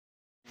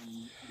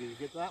Did you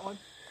get that one?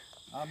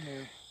 I'm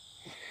new.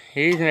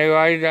 He's new.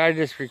 I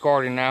just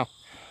recording now.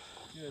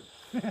 Good.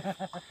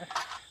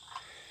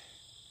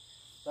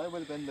 That would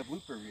have been the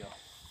blooper reel.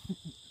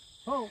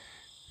 Oh.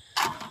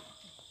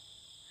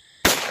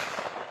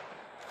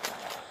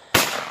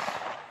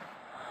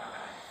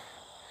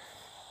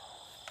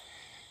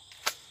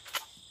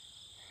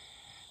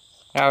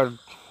 Now,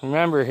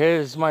 remember,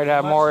 his might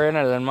have more in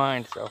it than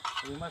mine, so.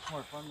 It'll be much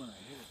more fun when I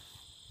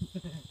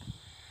hit it.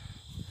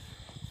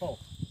 Oh.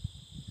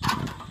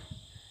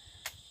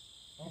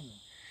 Oh no.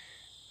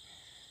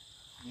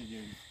 You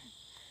do.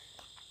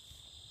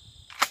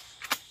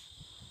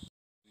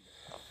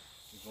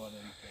 Just go on in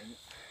and turn it.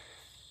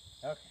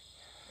 Okay.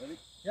 Ready?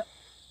 Yep.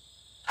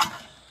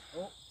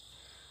 Oh.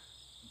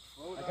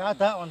 I got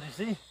that one, do you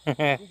see? You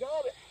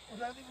got it.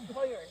 Without even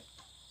firing.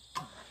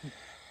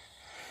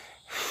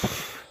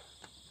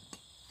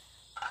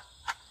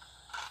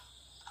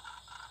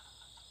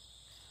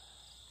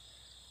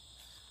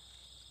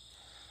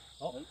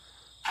 Oh.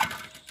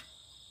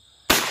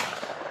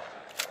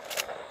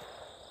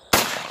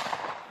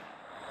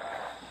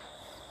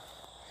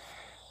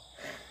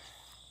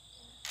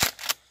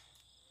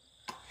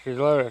 She's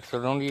loaded,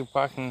 so don't even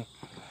fucking.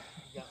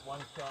 You got one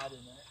shot in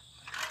there.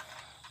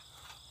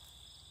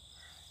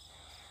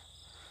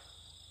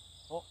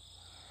 Oh.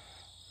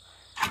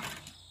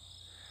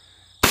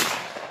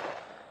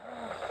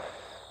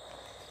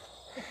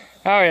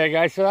 Oh yeah,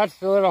 guys, so that's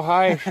the little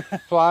high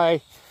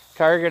fly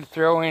target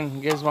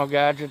throwing gizmo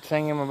gadget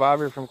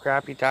thingamabobber from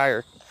Crappy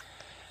Tire.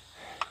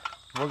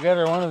 We'll get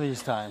her one of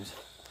these times.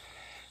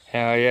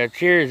 Hell yeah,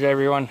 cheers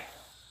everyone.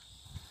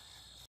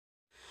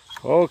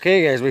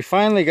 Okay guys, we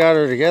finally got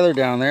her together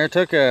down there. It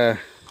took a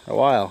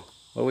while,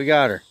 but we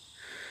got her.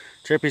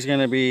 Trippy's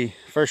gonna be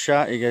first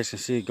shot. You guys can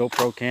see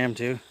GoPro cam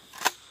too.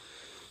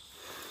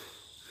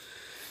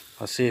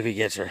 I'll see if he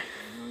gets her.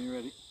 Are you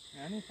ready?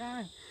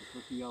 Anytime.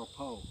 Let's yell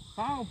pow.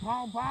 Pow,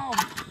 pow, pow.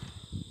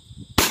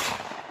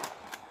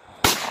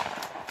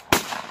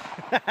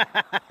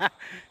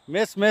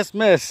 Miss, miss,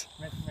 miss.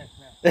 Miss, miss,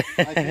 miss.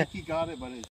 I think he got it, but it's